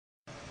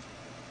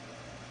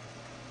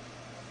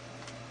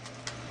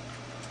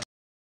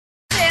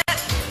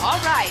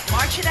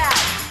march it out.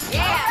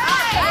 Yeah,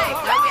 right.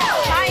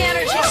 High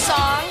energy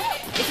song.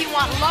 If you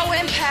want low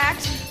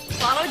impact,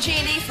 follow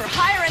Jeannie. For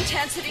higher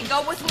intensity,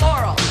 go with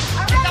Laurel.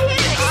 All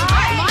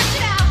right, march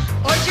it out.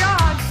 Or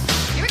jog.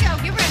 Here we go.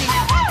 Get ready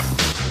now.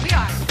 We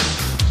are.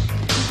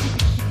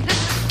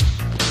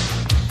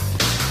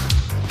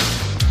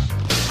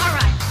 All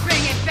right,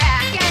 bring it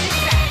back, and it's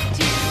back.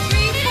 2,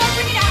 3, 4,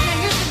 bring it out. Now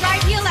here's the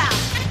right heel out.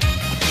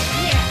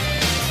 Yeah.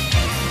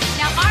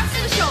 Now arms to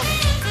the shoulders.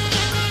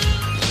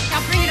 Now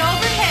bring it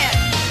overhead.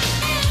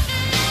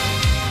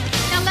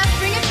 Now let's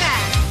bring it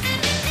back.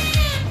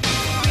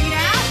 Bring it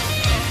out.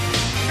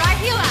 Right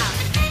heel out.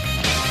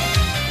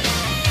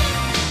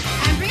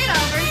 And bring it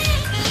over.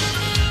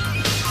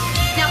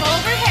 Now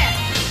overhead.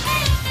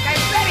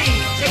 Guys, ready?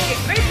 Take it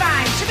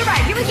grapevine to the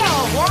right. Here we go.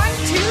 1,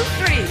 2,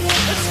 3.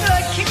 Looks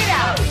good. Kick it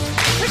out.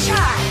 Push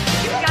high.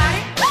 You got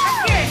it.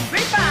 Again.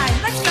 Grapevine.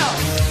 Let's go.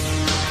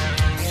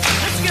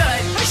 That's good.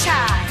 Push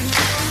high.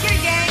 Get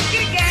it, gang.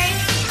 Get it, gang.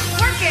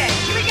 Work it.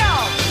 Here we go.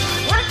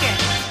 Work it.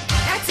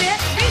 That's it.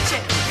 Reach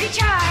it. Reach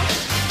high.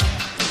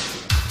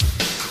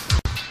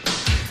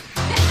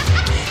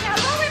 Now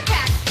low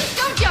impact.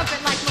 Don't jump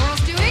it like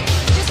Laurel's doing.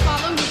 Just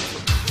follow me.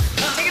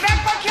 Take it back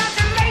for a count.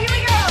 Everybody, here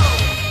we go.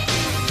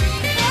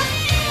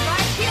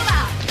 Right heel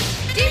out.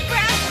 Deep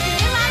breath.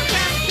 Inline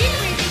breath. Keep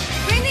breathing.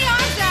 Bring the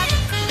arms up.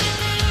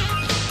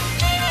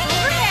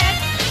 Overhead.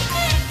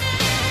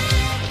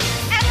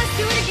 And let's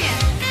do it again.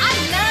 I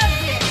love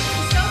this.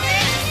 It's so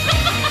big.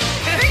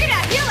 Bring it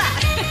out. Heel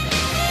out.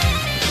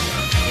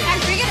 And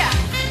bring it up.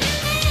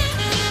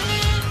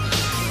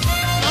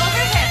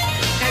 Overhead.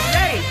 Guys,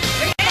 ready?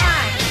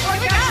 Grapevine. Four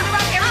counts to the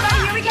right. Everybody,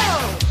 here we go.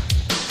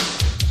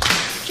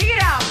 Kick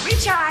it out.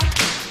 Reach high.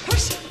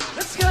 Push it.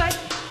 Looks good.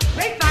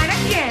 Grapevine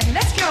again.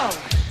 Let's go.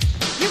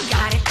 You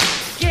got it.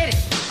 Get it.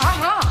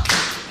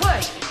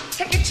 Push.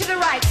 Take it to the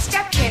right.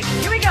 Step kick.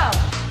 Here we go.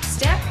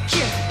 Step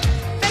kick.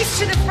 Face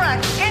to the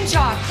front. And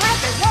jog.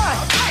 Clap it. 1,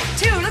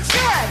 2. Looks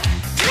good.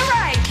 To the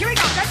right. Here we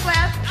go. That's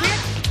left. Kick.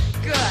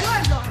 Good.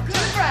 Good, Laura. To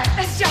the front.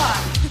 Let's jog.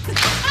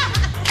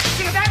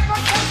 Take it back.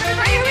 Front. To the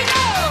right. Here we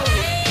go.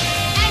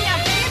 And now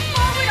bring it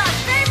forward. Our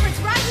favorites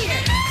right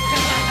here.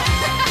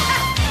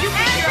 You And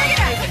can bring it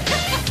up.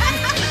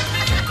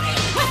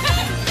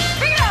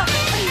 Bring it over.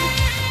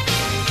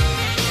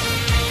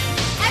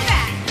 And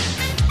back.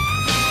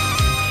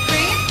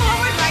 Bring it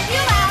forward, right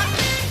heel out.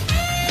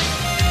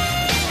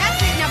 That's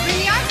it. Now bring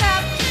the arms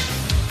up.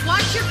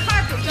 Watch your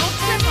carpet. Don't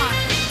trip on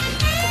it.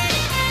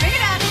 Bring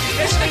it up.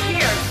 This way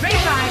here.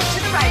 Grapevine. To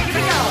the right. Here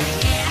we go.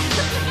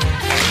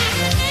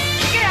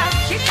 Kick it out.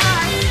 Kick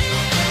high.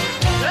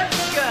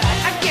 Looks good.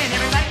 Again,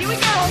 everybody. Here we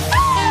go.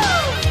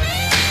 Woo!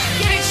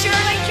 Get it,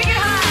 Shirley. Kick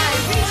it high.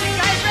 Reach it,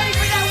 guys. Ready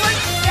for that work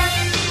step?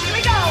 Here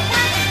we go.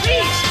 Work.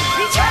 Reach.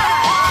 Reach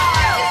high.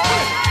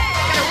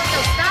 Gotta work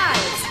those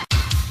thighs.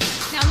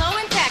 Now low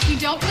impact. You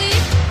don't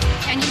leave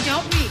and you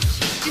don't reach.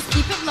 Just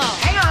keep it low.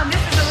 Hang on.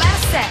 This is the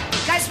last set.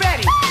 Guys,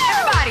 ready?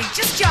 Everybody,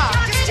 just jog.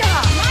 Just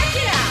jog. March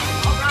it out.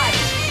 All right.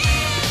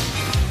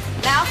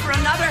 Now for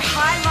another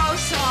high-low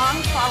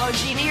song. Follow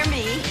Jeannie or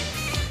me.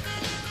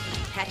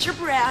 Catch your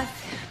breath.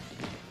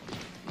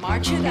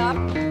 March it up.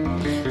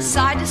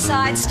 Side to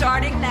side,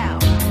 starting now.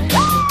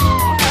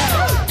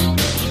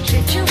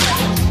 Shift your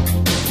weight.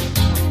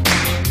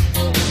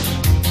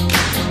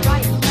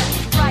 Right,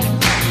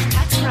 left.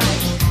 That's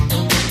right.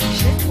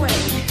 Shift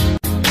weight.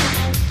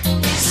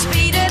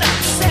 Speed it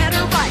up.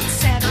 Center, right,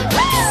 center,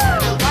 left.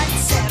 Center, right,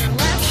 center,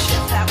 left.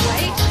 Shift that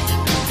weight.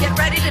 Get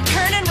ready to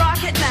turn and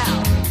rock it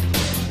now.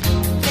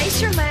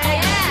 Face your leg.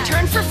 Yeah.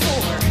 Turn for 4.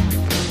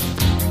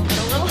 Put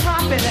a little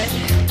hop in it.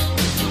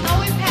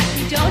 Low impact.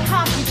 You don't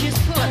hop. You just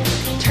push.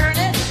 Turn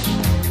it.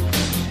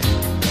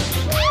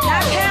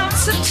 Now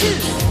counts of 2.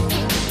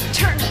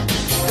 Turn it.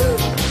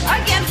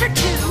 Again for 2.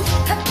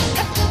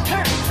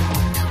 Turn.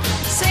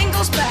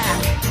 Singles back.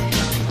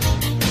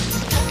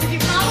 If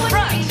you're following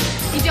Front. me,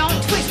 you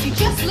don't twist. You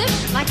just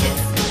lift it like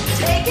this.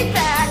 Take it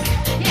back.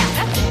 Yeah,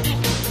 that's it.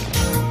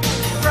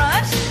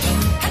 Front.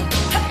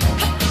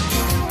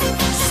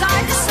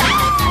 Side to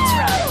side. That's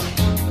right.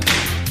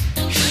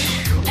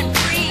 And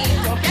breathe.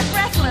 Don't get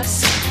breathless.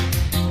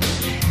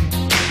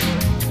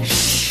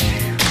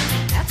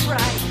 That's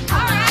right.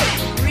 All right.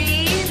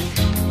 Breathe.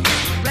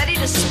 Ready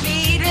to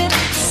speed it.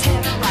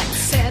 Center right,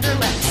 center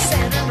left,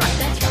 center right.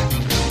 That's right.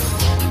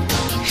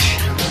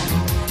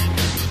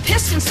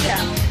 Piston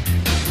step.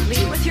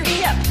 Lead with your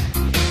hip.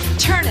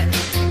 Turn it.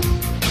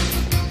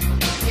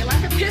 Feel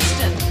like a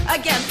piston.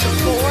 Again.